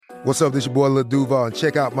What's up, this your boy Lil Duval, and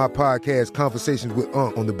check out my podcast, Conversations with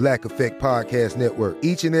Unc, on the Black Effect Podcast Network.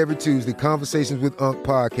 Each and every Tuesday, Conversations with Unc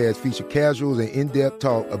podcast feature casuals and in-depth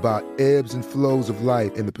talk about ebbs and flows of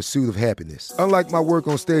life and the pursuit of happiness. Unlike my work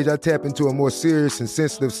on stage, I tap into a more serious and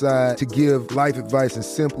sensitive side to give life advice and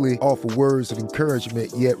simply offer words of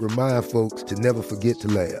encouragement, yet remind folks to never forget to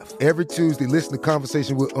laugh. Every Tuesday, listen to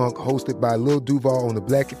Conversations with Unc, hosted by Lil Duval on the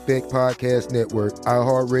Black Effect Podcast Network,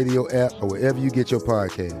 iHeartRadio app, or wherever you get your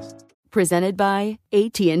podcasts. Presented by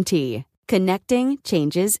AT&T. Connecting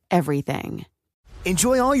changes everything.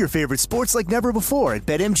 Enjoy all your favorite sports like never before at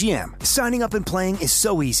BetMGM. Signing up and playing is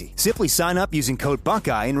so easy. Simply sign up using code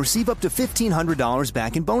Buckeye and receive up to $1,500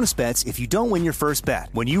 back in bonus bets if you don't win your first bet.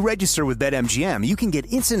 When you register with BetMGM, you can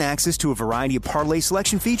get instant access to a variety of parlay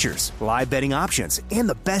selection features, live betting options, and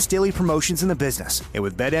the best daily promotions in the business. And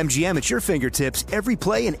with BetMGM at your fingertips, every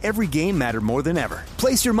play and every game matter more than ever.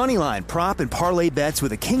 Place your moneyline, prop, and parlay bets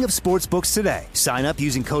with the king of sportsbooks today. Sign up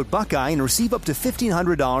using code Buckeye and receive up to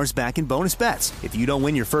 $1,500 back in bonus bets if you don't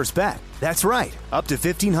win your first bet. That's right, up to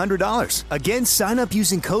 $1,500. Again, sign up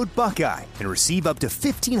using code Buckeye and receive up to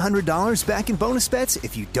 $1,500 back in bonus bets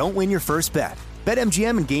if you don't win your first bet.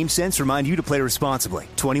 BetMGM and GameSense remind you to play responsibly.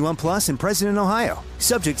 21 plus and present in Ohio.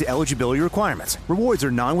 Subject to eligibility requirements. Rewards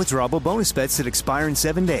are non-withdrawable bonus bets that expire in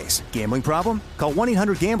 7 days. Gambling problem? Call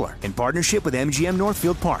 1-800-GAMBLER in partnership with MGM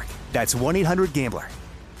Northfield Park. That's 1-800-GAMBLER.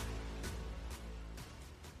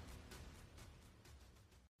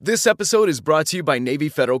 This episode is brought to you by Navy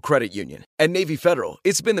Federal Credit Union. At Navy Federal,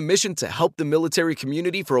 it's been the mission to help the military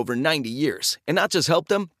community for over 90 years. And not just help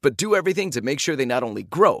them, but do everything to make sure they not only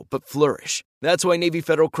grow, but flourish. That's why Navy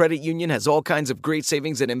Federal Credit Union has all kinds of great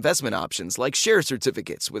savings and investment options like share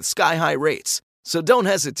certificates with sky-high rates. So don't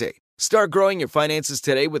hesitate. Start growing your finances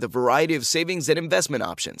today with a variety of savings and investment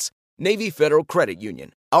options. Navy Federal Credit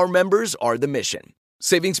Union. Our members are the mission.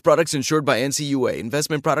 Savings products insured by NCUA.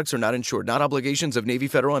 Investment products are not insured, not obligations of Navy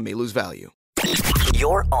Federal and may lose value.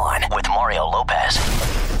 You're on with Mario Lopez.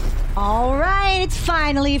 All right, it's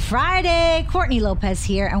finally Friday. Courtney Lopez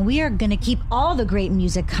here, and we are going to keep all the great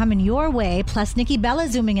music coming your way. Plus, Nikki Bella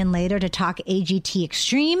zooming in later to talk AGT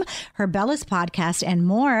Extreme, her Bella's podcast, and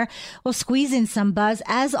more. We'll squeeze in some buzz,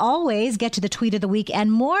 as always, get to the tweet of the week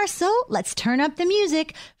and more. So let's turn up the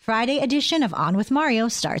music. Friday edition of On with Mario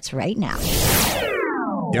starts right now.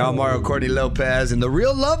 Y'all, Mario, Courtney Lopez, and the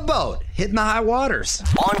Real Love Boat hitting the high waters.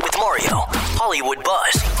 On with Mario, Hollywood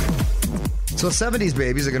Buzz. So 70s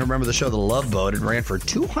babies are going to remember the show The Love Boat. It ran for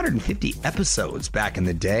 250 episodes back in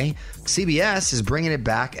the day. CBS is bringing it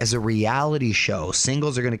back as a reality show.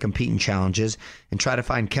 Singles are going to compete in challenges and try to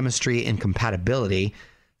find chemistry and compatibility.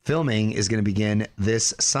 Filming is going to begin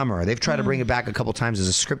this summer. They've tried to bring it back a couple times as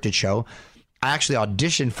a scripted show. I actually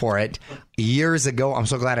auditioned for it years ago. I'm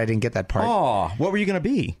so glad I didn't get that part. Oh, what were you going to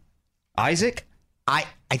be? Isaac? I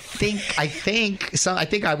think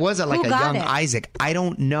I was like a young Isaac. I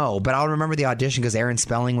don't know, but I'll remember the audition because Aaron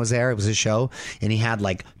Spelling was there. It was his show, and he had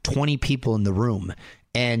like 20 people in the room.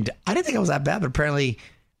 And I didn't think I was that bad, but apparently,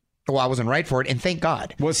 well, I wasn't right for it, and thank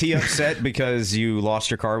God. Was he upset because you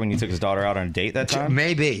lost your car when you took his daughter out on a date that time?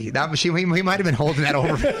 Maybe. He might have been holding that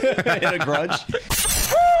over. Had a grudge?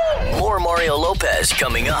 More Mario Lopez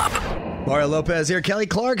coming up. Mario Lopez here. Kelly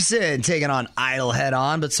Clarkson taking on Idol head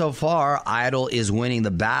on, but so far, Idol is winning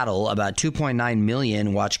the battle. About 2.9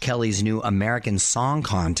 million watch Kelly's new American Song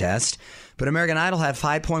Contest, but American Idol had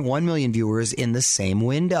 5.1 million viewers in the same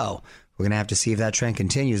window. We're going to have to see if that trend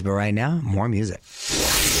continues, but right now, more music.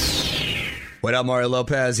 What up, Mario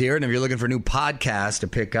Lopez here, and if you're looking for a new podcast to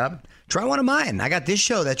pick up, try one of mine. I got this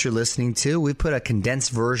show that you're listening to. We put a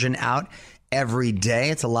condensed version out every day.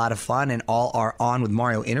 It's a lot of fun, and all our On with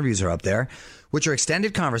Mario interviews are up there, which are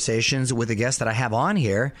extended conversations with the guests that I have on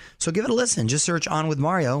here. So give it a listen. Just search On with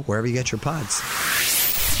Mario wherever you get your pods.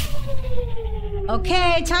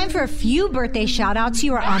 Okay, time for a few birthday shout-outs.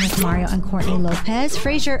 You are On with Mario and Courtney Lopez.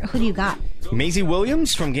 Fraser, who do you got? Maisie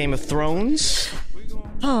Williams from Game of Thrones.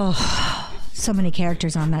 Oh, so many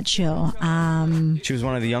characters on that show. She was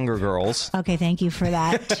one of the younger girls. Okay, thank you for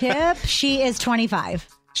that tip. She is 25.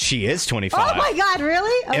 She is 25. Oh my God,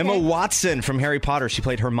 really? Okay. Emma Watson from Harry Potter. She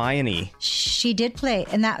played Hermione. She did play,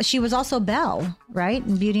 and that she was also Belle, right?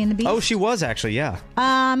 In Beauty and the Beast. Oh, she was actually, yeah.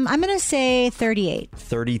 I'm gonna say 38.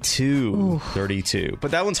 32. Ooh. 32.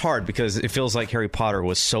 But that one's hard because it feels like Harry Potter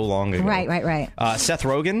was so long ago. Right. Seth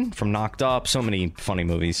Rogen from Knocked Up. So many funny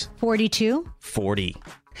movies. 42. 40.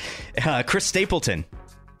 Chris Stapleton,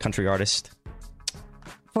 country artist.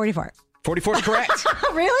 44. 44 is correct.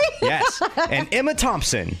 Really? Yes. And Emma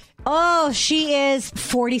Thompson. Oh, she is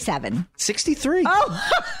 47. 63. Oh.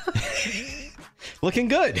 Looking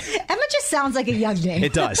good. Emma just sounds like a young name.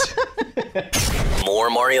 It does.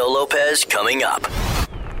 More Mario Lopez coming up.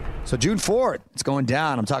 So June 4th, it's going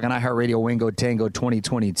down. I'm talking iHeartRadio Wingo Tango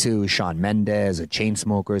 2022. Shawn Mendes, the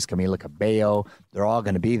Chainsmokers, Camila Cabello. They're all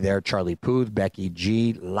going to be there. Charlie Puth, Becky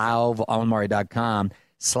G, Lauv,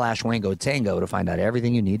 onmari.com/Wingo Tango to find out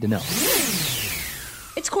everything you need to know.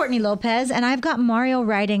 It's Courtney Lopez, and I've got Mario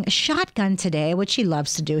riding a shotgun today, which he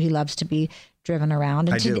loves to do. He loves to be driven around.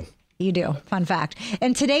 And I do. You do. Fun fact.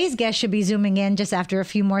 And today's guest should be zooming in just after a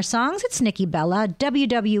few more songs. It's Nikki Bella,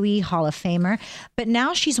 WWE Hall of Famer. But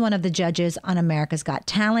now she's one of the judges on America's Got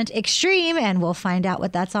Talent Extreme, and we'll find out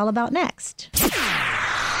what that's all about next.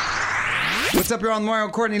 What's up, you're on Mario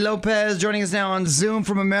Courtney Lopez. Joining us now on Zoom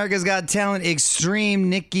from America's Got Talent Extreme,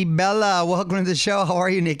 Nikki Bella. Welcome to the show. How are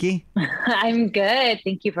you, Nikki? I'm good.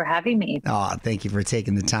 Thank you for having me. Oh, thank you for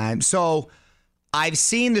taking the time. So I've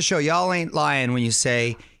seen the show. Y'all ain't lying when you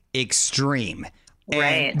say extreme. And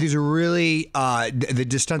Right. these are really,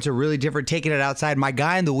 the stunts are really different. Taking it outside. My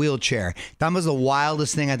guy in the wheelchair, that was the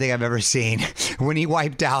wildest thing I think I've ever seen when he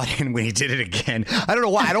wiped out and when he did it again. I don't know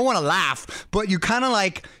why. I don't want to laugh, but you kind of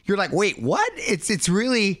like, you're like, wait, what? It's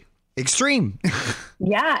really extreme.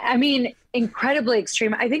 Yeah, I mean, incredibly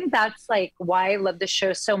extreme. I think that's like why I love the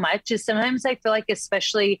show so much is sometimes I feel like,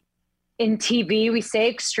 especially in TV, we say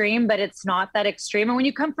extreme, but it's not that extreme. And when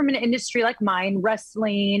you come from an industry like mine,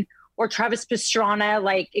 wrestling or Travis Pastrana,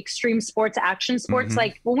 like extreme sports, action sports,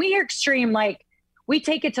 like when we hear extreme, like we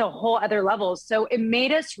take it to a whole other level. So it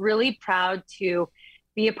made us really proud to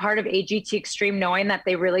be a part of AGT Extreme, knowing that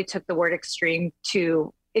they really took the word extreme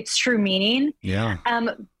to its true meaning. Yeah.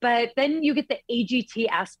 But then you get the AGT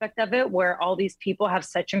aspect of it where all these people have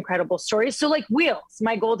such incredible stories. So like Wheels,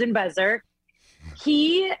 my golden buzzer,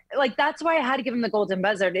 he like, that's why I had to give him the golden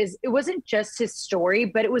buzzer is it wasn't just his story,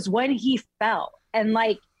 but it was when he fell and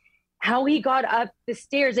like how he got up the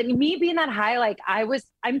stairs and me being that high, like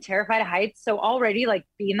I'm terrified of heights. So already like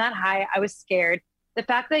being that high, I was scared. The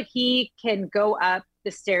fact that he can go up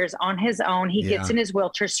the stairs on his own, he gets in his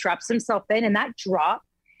wheelchair, straps himself in and that drop,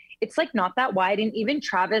 it's like not that wide. And even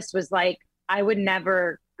Travis was like, I would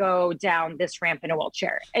never go down this ramp in a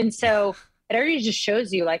wheelchair. And so it already just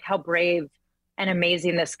shows you like how brave and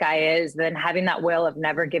amazing this guy is. Then having that will of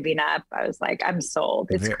never giving up, I was like, I'm sold.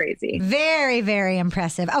 It's crazy. Very, very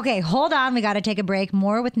impressive. Okay, hold on. We got to take a break.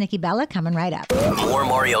 More with Nikki Bella coming right up. More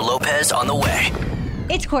Mario Lopez on the way.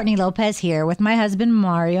 It's Courtney Lopez here with my husband,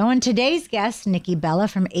 Mario, and today's guest, Nikki Bella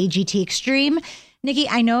from AGT Extreme. Nikki,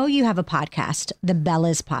 I know you have a podcast, the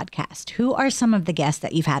Bellas Podcast. Who are some of the guests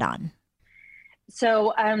that you've had on?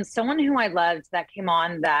 So someone who I loved that came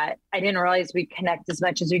on that I didn't realize we'd connect as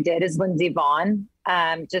much as we did is Lindsey Vonn.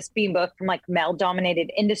 Just being both from like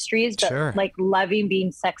male-dominated industries, but like loving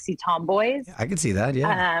being sexy tomboys. I can see that,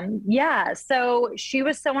 yeah. Yeah, so she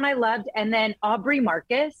was someone I loved. And then Aubrey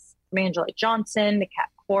Marcus, Angela Johnson, Kat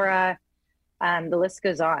Cora, the list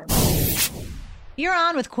goes on. You're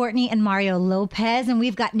on with Courtney and Mario Lopez, and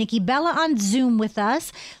we've got Nikki Bella on Zoom with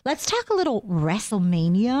us. Let's talk a little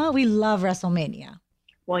WrestleMania. We love WrestleMania.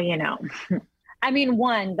 Well, you know, I mean,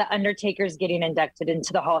 one, The Undertaker's getting inducted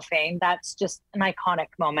into the Hall of Fame. That's just an iconic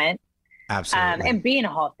moment. Absolutely. And being a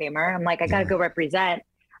Hall of Famer, I'm like, I got to go represent.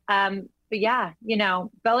 But yeah, you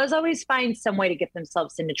know, Bellas always find some way to get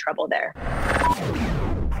themselves into trouble there.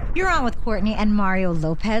 You're on with Courtney and Mario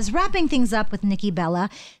Lopez, wrapping things up with Nikki Bella.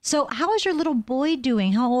 So how is your little boy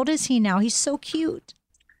doing? How old is he now? He's so cute.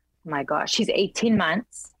 Oh my gosh, he's 18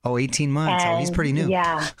 months. Oh, 18 months. And oh, he's pretty new.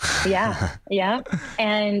 Yeah.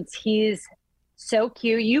 And he's so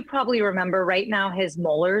cute. You probably remember right now his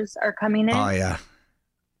molars are coming in. Oh, yeah.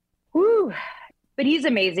 Woo. But he's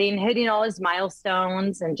amazing, hitting all his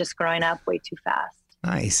milestones and just growing up way too fast.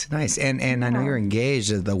 Nice. And I know you're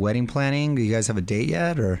engaged. The wedding planning, do you guys have a date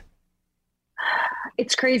yet or?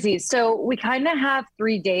 It's crazy. So we kind of have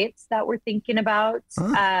 3 dates that we're thinking about.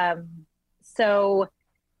 So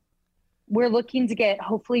we're looking to get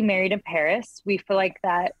hopefully married in Paris. We feel like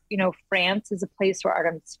that, you know, France is a place where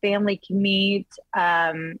Artem's family can meet.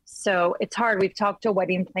 So it's hard. We've talked to a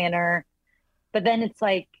wedding planner, but then it's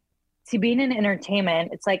like, to being in entertainment,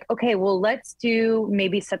 it's like, okay, well, let's do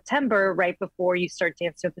maybe September right before you start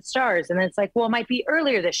Dancing with the Stars. And then it's like, well, it might be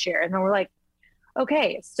earlier this year. And then we're like,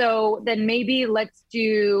 okay, so then maybe let's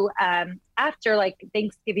do after like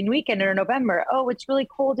Thanksgiving weekend or November. Oh, it's really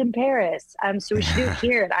cold in Paris. So we should do it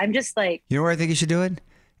here. And I'm just like, you know where I think you should do it?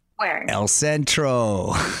 Where? El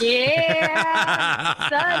Centro. Yeah,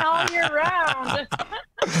 sun all year round.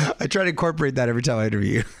 I try to incorporate that every time I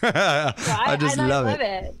interview you. I just love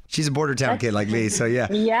it. She's a border town kid like me, so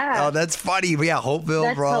yeah. Yeah. Oh, that's funny. But yeah, Hopeville,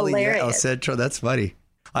 That's Raleigh, hilarious. El Centro. That's funny.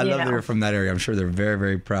 I love that you're from that area. I'm sure they're very,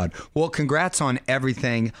 very proud. Well, congrats on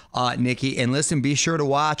everything, Nikki. And listen, be sure to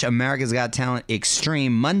watch America's Got Talent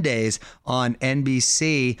Extreme Mondays on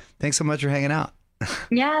NBC. Thanks so much for hanging out.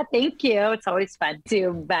 Yeah, thank you. It's always fun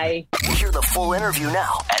too. Bye. Hear the full interview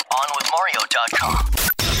now at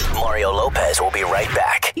onwithmario.com. Mario Lopez will be right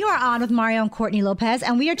back. You are on with Mario and Courtney Lopez,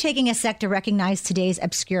 and we are taking a sec to recognize today's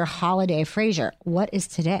obscure holiday. Frasier, what is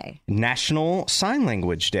today? National Sign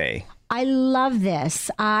Language Day. I love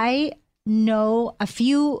this. I know a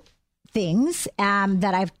few things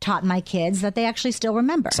that I've taught my kids that they actually still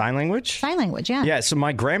remember. Sign language? Sign language, yeah. Yeah, so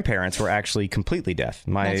my grandparents were actually completely deaf.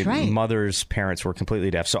 My mother's parents were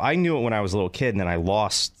completely deaf. So I knew it when I was a little kid, and then I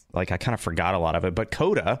kind of forgot a lot of it. But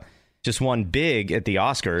Coda just won big at the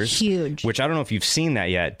Oscars. Huge. Which I don't know if you've seen that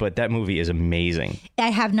yet, but that movie is amazing. I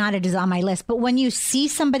have not. It is on my list. But when you see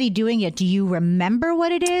somebody doing it, do you remember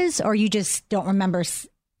what it is, or you just don't remember?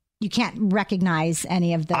 You can't recognize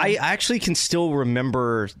any of them. I actually can still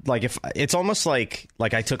remember, like, if it's almost like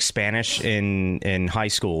I took Spanish in high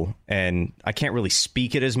school, and I can't really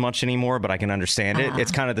speak it as much anymore, but I can understand it.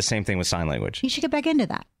 It's kind of the same thing with sign language. You should get back into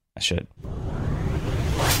that. I should.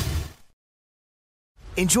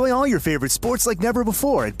 Enjoy all your favorite sports like never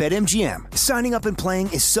before at BetMGM. Signing up and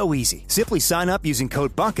playing is so easy. Simply sign up using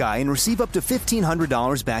code Buckeye and receive up to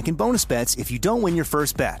 $1,500 back in bonus bets if you don't win your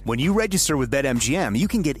first bet. When you register with BetMGM, you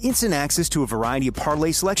can get instant access to a variety of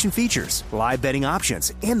parlay selection features, live betting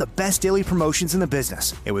options, and the best daily promotions in the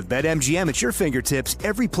business. And with BetMGM at your fingertips,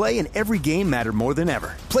 every play and every game matter more than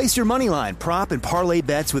ever. Place your moneyline, prop, and parlay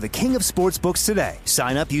bets with the king of sportsbooks today.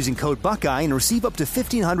 Sign up using code Buckeye and receive up to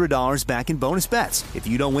 $1,500 back in bonus bets if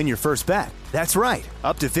you don't win your first bet. That's right,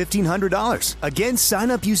 up to $1,500. Again, sign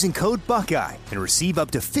up using code Buckeye and receive up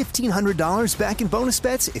to $1,500 back in bonus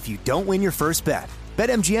bets if you don't win your first bet.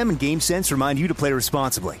 BetMGM and GameSense remind you to play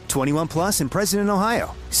responsibly. 21 plus and present in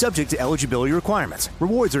Ohio. Subject to eligibility requirements.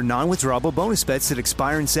 Rewards are non-withdrawable bonus bets that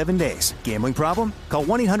expire in 7 days. Gambling problem? Call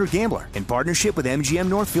 1-800-GAMBLER in partnership with MGM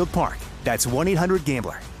Northfield Park. That's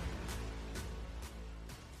 1-800-GAMBLER.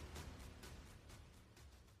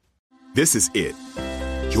 This is it.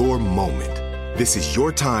 Your moment. This is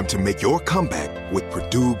your time to make your comeback with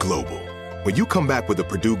Purdue Global. When you come back with a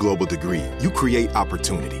Purdue Global degree, you create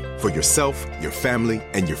opportunity for yourself, your family,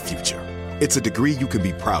 and your future. It's a degree you can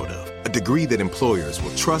be proud of, a degree that employers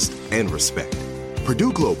will trust and respect.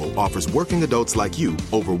 Purdue Global offers working adults like you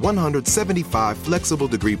over 175 flexible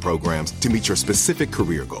degree programs to meet your specific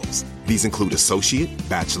career goals. These include associate,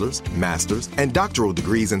 bachelor's, master's, and doctoral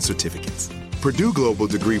degrees and certificates. Purdue Global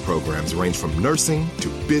degree programs range from nursing to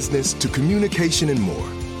business to communication and more.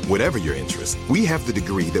 Whatever your interest, we have the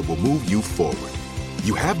degree that will move you forward.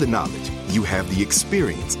 You have the knowledge, you have the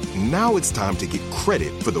experience. Now it's time to get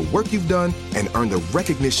credit for the work you've done and earn the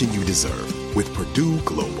recognition you deserve with Purdue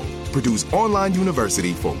Global, Purdue's online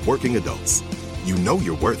university for working adults. You know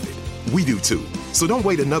you're worth it. We do too. So don't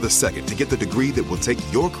wait another second to get the degree that will take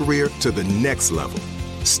your career to the next level.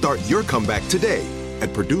 Start your comeback today at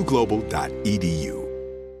purdueglobal.edu.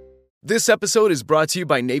 This episode is brought to you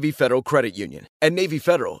by Navy Federal Credit Union. At Navy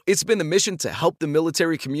Federal, it's been the mission to help the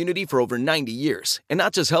military community for over 90 years. And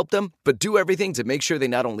not just help them, but do everything to make sure they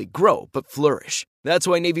not only grow, but flourish. That's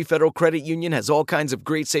why Navy Federal Credit Union has all kinds of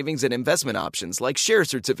great savings and investment options like share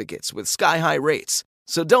certificates with sky-high rates.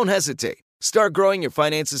 So don't hesitate. Start growing your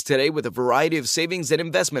finances today with a variety of savings and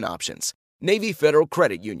investment options. Navy Federal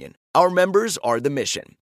Credit Union. Our members are the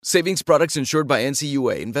mission. Savings products insured by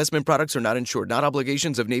NCUA. Investment products are not insured, not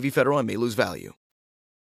obligations of Navy Federal and may lose value.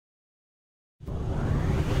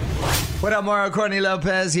 What up, Mario? Courtney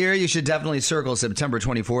Lopez here. You should definitely circle September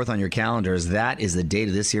 24th on your calendars. That is the date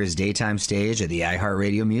of this year's daytime stage at the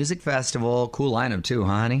iHeartRadio Music Festival. Cool lineup too,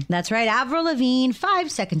 huh, honey? That's right. Avril Lavigne, 5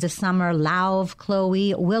 Seconds of Summer, Lauv,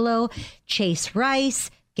 Chloe, Willow, Chase Rice,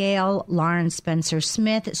 Gail, Lauren Spencer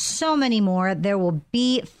Smith, so many more. There will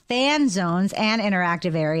be fan zones and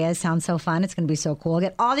interactive areas. Sounds so fun. It's going to be so cool.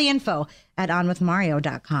 Get all the info at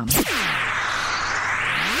onwithmario.com.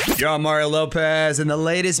 You're on Mario Lopez, and the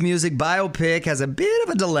latest music biopic has a bit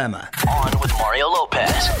of a dilemma. On with Mario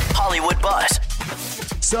Lopez, Hollywood Buzz.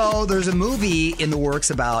 So there's a movie in the works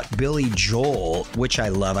about Billy Joel, which I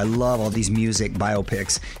love. I love all these music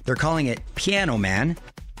biopics. They're calling it Piano Man,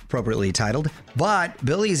 appropriately titled, but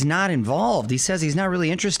Billy's not involved. He says he's not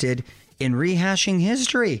really interested in rehashing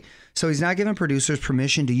history. So he's not giving producers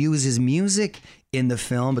permission to use his music in the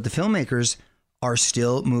film, but the filmmakers are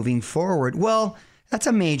still moving forward. Well, that's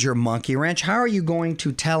a major monkey wrench. How are you going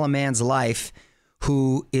to tell a man's life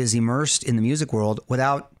who is immersed in the music world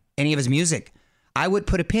without any of his music? I would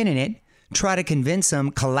put a pin in it try to convince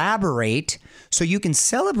him, collaborate, so you can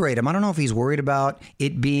celebrate him. I don't know if he's worried about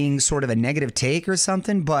it being sort of a negative take or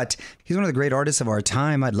something, but he's one of the great artists of our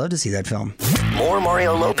time. I'd love to see that film. More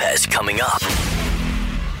Mario Lopez coming up.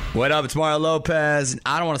 What up? It's Mario Lopez.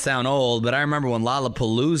 I don't want to sound old, but I remember when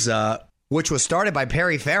Lollapalooza, which was started by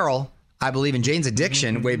Perry Farrell, I believe in Jane's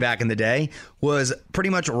Addiction way back in the day, was pretty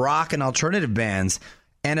much rock and alternative bands.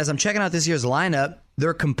 And as I'm checking out this year's lineup,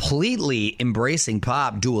 they're completely embracing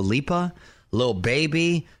pop. Dua Lipa, Lil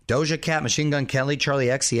Baby, Doja Cat, Machine Gun Kelly, Charlie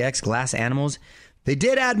XCX, Glass Animals. They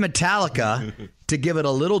did add Metallica to give it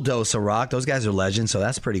a little dose of rock. Those guys are legends, so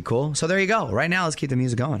that's pretty cool. So there you go. Right now, let's keep the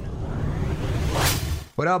music going.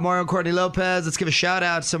 What up, Mario Courtney Lopez? Let's give a shout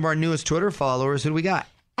out to some of our newest Twitter followers. Who do we got?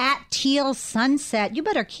 At Teal Sunset. You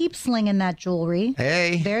better keep slinging that jewelry.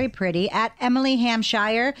 Hey. Very pretty. At Emily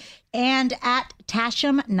Hampshire and at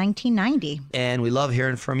Tasham 1990. And we love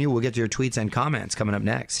hearing from you. We'll get to your tweets and comments coming up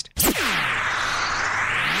next.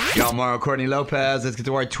 Y'all, Mario Courtney Lopez. Let's get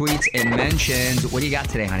to our tweets and mentions. What do you got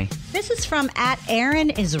today, honey? This is from at Aaron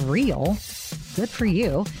is Real. Good for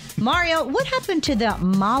you. Mario, what happened to the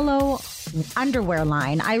Malo underwear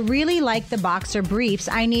line? I really like the boxer briefs.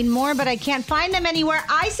 I need more, but I can't find them anywhere.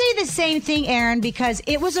 I say the same thing, Aaron, because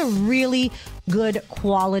it was a really good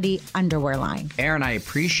quality underwear line. Aaron, I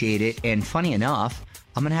appreciate it. And funny enough,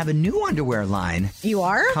 I'm going to have a new underwear line. You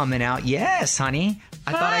are? Coming out. Yes, honey.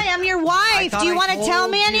 I'm your wife. Do you want to tell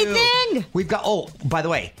me anything? We've got, by the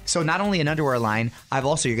way, so not only an underwear line, you're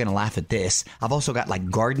going to laugh at this. I've also got like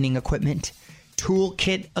gardening equipment,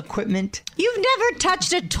 toolkit equipment. You've never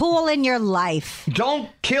touched a tool in your life. Don't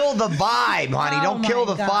kill the vibe, honey. Don't kill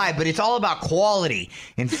the vibe. But it's all about quality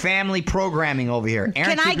and family programming over here.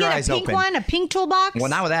 Aaron, can I get a pink one, a pink toolbox? Well,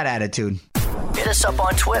 not with that attitude. Hit us up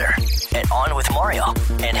on Twitter at On With Mario.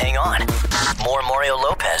 And hang on, more Mario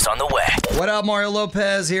Lopez on the way. What up, Mario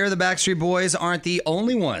Lopez here. The Backstreet Boys aren't the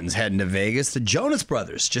only ones heading to Vegas. The Jonas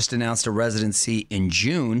Brothers just announced a residency in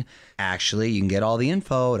June. Actually, you can get all the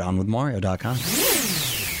info at onwithmario.com.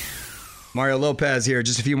 Mario Lopez here.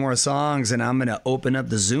 Just a few more songs, and I'm going to open up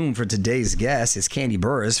the Zoom for today's guest. It's Kandi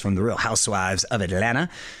Burruss from The Real Housewives of Atlanta.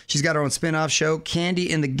 She's got her own spinoff show,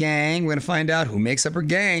 Kandi and the Gang. We're going to find out who makes up her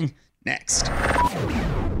gang next.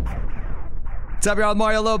 What's up, y'all?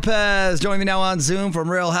 Mario Lopez. Join me now on Zoom from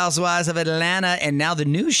Real Housewives of Atlanta, and now the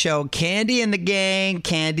new show, Kandi and the Gang.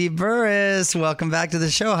 Kandi Burruss, welcome back to the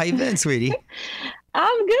show. How you been, sweetie?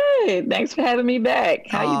 I'm good. Thanks for having me back.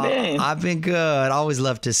 How you been? I've been good. Always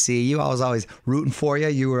love to see you. I was always rooting for you.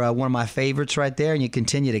 You were one of my favorites right there, and you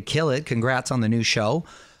continue to kill it. Congrats on the new show.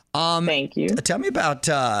 Thank you. Tell me about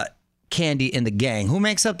Kandi and the Gang. Who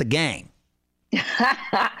makes up the gang?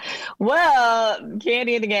 Well,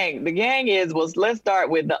 Kandi and the Gang. The gang let's start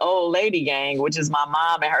with the old lady gang, which is my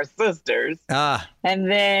mom and her sisters. And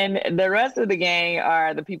then the rest of the gang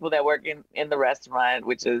are the people that work in the restaurant,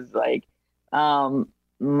 which is like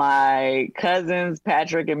my cousins,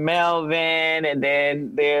 Patrick and Melvin. And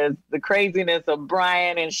then there's the craziness of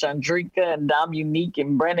Brian and Chandrika and Dominique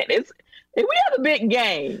and Brennan. We have a big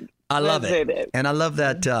gang. I love it. And I love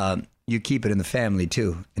that you keep it in the family,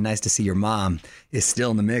 too. And nice to see your mom is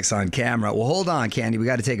still in the mix on camera. Well, hold on, Kandi. We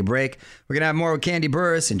got to take a break. We're going to have more with Kandi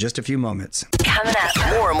Burruss in just a few moments. Coming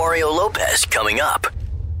up. More Mario Lopez coming up.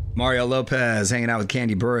 Mario Lopez hanging out with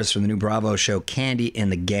Kandi Burruss from the new Bravo show, Kandi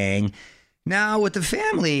and the Gang. Now, with the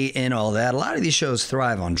family and all that, a lot of these shows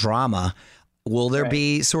thrive on drama. Will there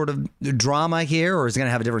be sort of drama here, or is it going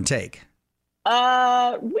to have a different take?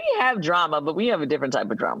 We have drama, but we have a different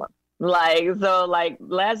type of drama. Like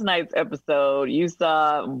last night's episode, you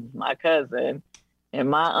saw my cousin and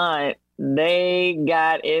my aunt, they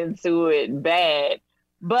got into it bad.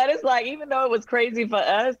 But it's like, even though it was crazy for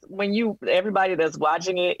us, everybody that's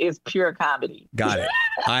watching it is pure comedy. Got it.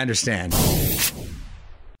 I understand.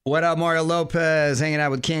 What up, Mario Lopez, hanging out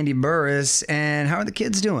with Kandi Burruss. And how are the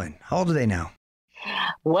kids doing? How old are they now?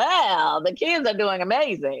 Well, the kids are doing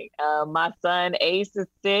amazing. My son Ace is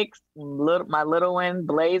 6. My little one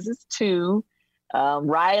Blaze is 2.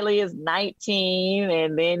 Riley is 19,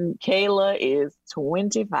 and then Kayla is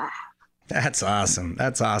 25. That's awesome.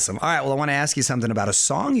 That's awesome. All right. Well, I want to ask you something about a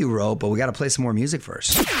song you wrote, but we got to play some more music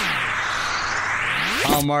first.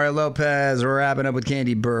 I'm Mario Lopez. We're wrapping up with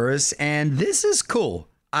Kandi Burruss, and this is cool.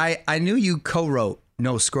 I knew you co-wrote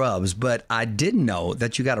No Scrubs, but I didn't know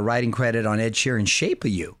that you got a writing credit on Ed Sheeran's Shape of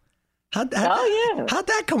You. How'd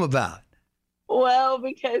that come about? Well,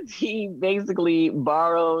 because he basically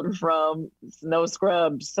borrowed from No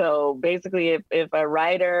Scrubs. So basically, if a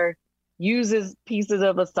writer uses pieces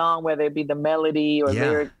of a song, whether it be the melody or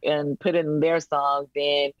lyric, and put it in their song,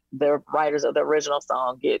 then the writers of the original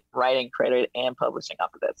song get writing credit and publishing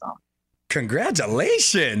off of that song.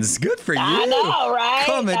 Congratulations. Good for you. I know, right?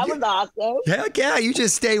 That was awesome. Heck yeah, you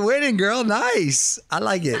just stay winning, girl. Nice. I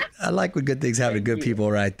like it. I like when good things happen to good people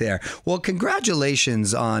right there. Well,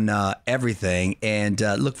 congratulations on everything, and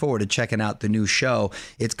look forward to checking out the new show.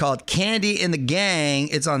 It's called Candy and the Gang.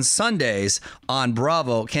 It's on Sundays on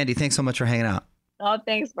Bravo. Candy, thanks so much for hanging out. Oh,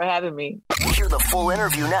 thanks for having me. Hear the full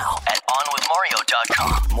interview now at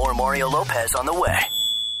onwithmario.com. More Mario Lopez on the way.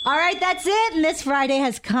 All right, that's it. And this Friday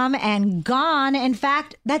has come and gone. In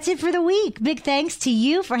fact, that's it for the week. Big thanks to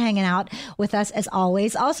you for hanging out with us as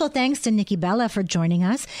always. Also, thanks to Nikki Bella for joining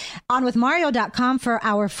us. OnWithMario.com for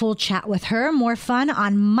our full chat with her. More fun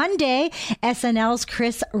on Monday. SNL's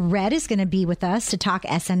Chris Redd is going to be with us to talk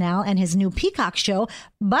SNL and his new Peacock show,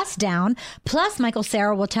 Bust Down. Plus, Michael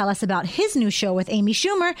Cera will tell us about his new show with Amy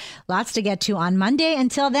Schumer. Lots to get to on Monday.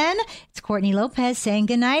 Until then, it's Courtney Lopez saying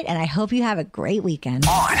goodnight, and I hope you have a great weekend.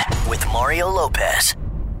 With Mario Lopez.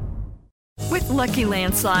 With Lucky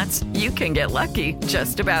Land Slots, you can get lucky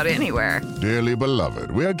just about anywhere. Dearly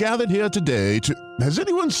beloved, we are gathered here today to... Has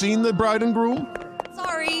anyone seen the bride and groom?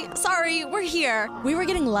 Sorry, we're here. We were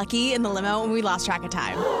getting lucky in the limo and we lost track of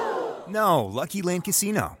time. No, Lucky Land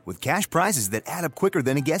Casino, with cash prizes that add up quicker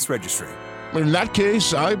than a guest registry. In that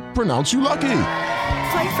case, I pronounce you lucky.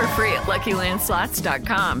 Play for free at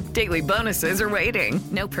LuckyLandSlots.com. Daily bonuses are waiting.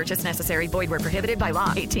 No purchase necessary. Void where prohibited by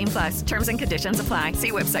law. 18+. Terms and conditions apply.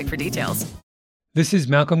 See website for details. This is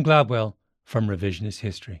Malcolm Gladwell from Revisionist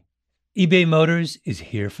History. eBay Motors is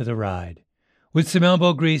here for the ride. With some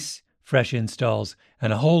elbow grease, fresh installs,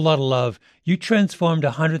 and a whole lot of love, you transformed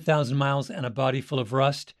 100,000 miles and a body full of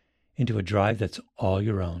rust into a drive that's all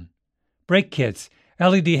your own. Brake kits,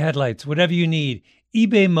 LED headlights, whatever you need,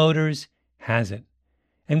 eBay Motors has it.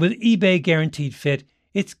 And with eBay Guaranteed Fit,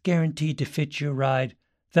 it's guaranteed to fit your ride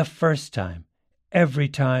the first time, every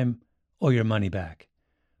time, or your money back.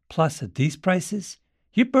 Plus, at these prices,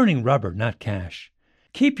 you're burning rubber, not cash.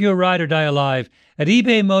 Keep your ride or die alive at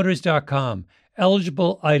ebaymotors.com.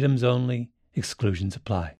 Eligible items only. Exclusions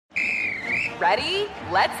apply. Ready?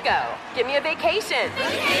 Let's go. Give me a vacation.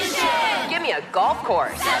 Give me a golf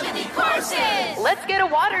course. 70 courses. Let's get a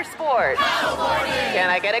water sport. Paddleboarding.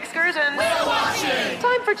 Can I get excursions? Whale watching.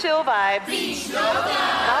 Time for chill vibes. Beach yoga.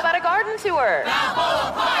 How about a garden tour?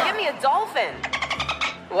 Balboa Park. Give me a dolphin.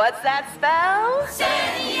 What's that spell?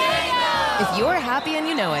 San Diego. If you're happy and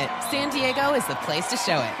you know it, San Diego is the place to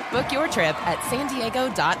show it. Book your trip at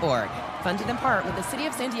sandiego.org. Funded in part with the City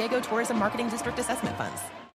of San Diego Tourism Marketing District Assessment Funds.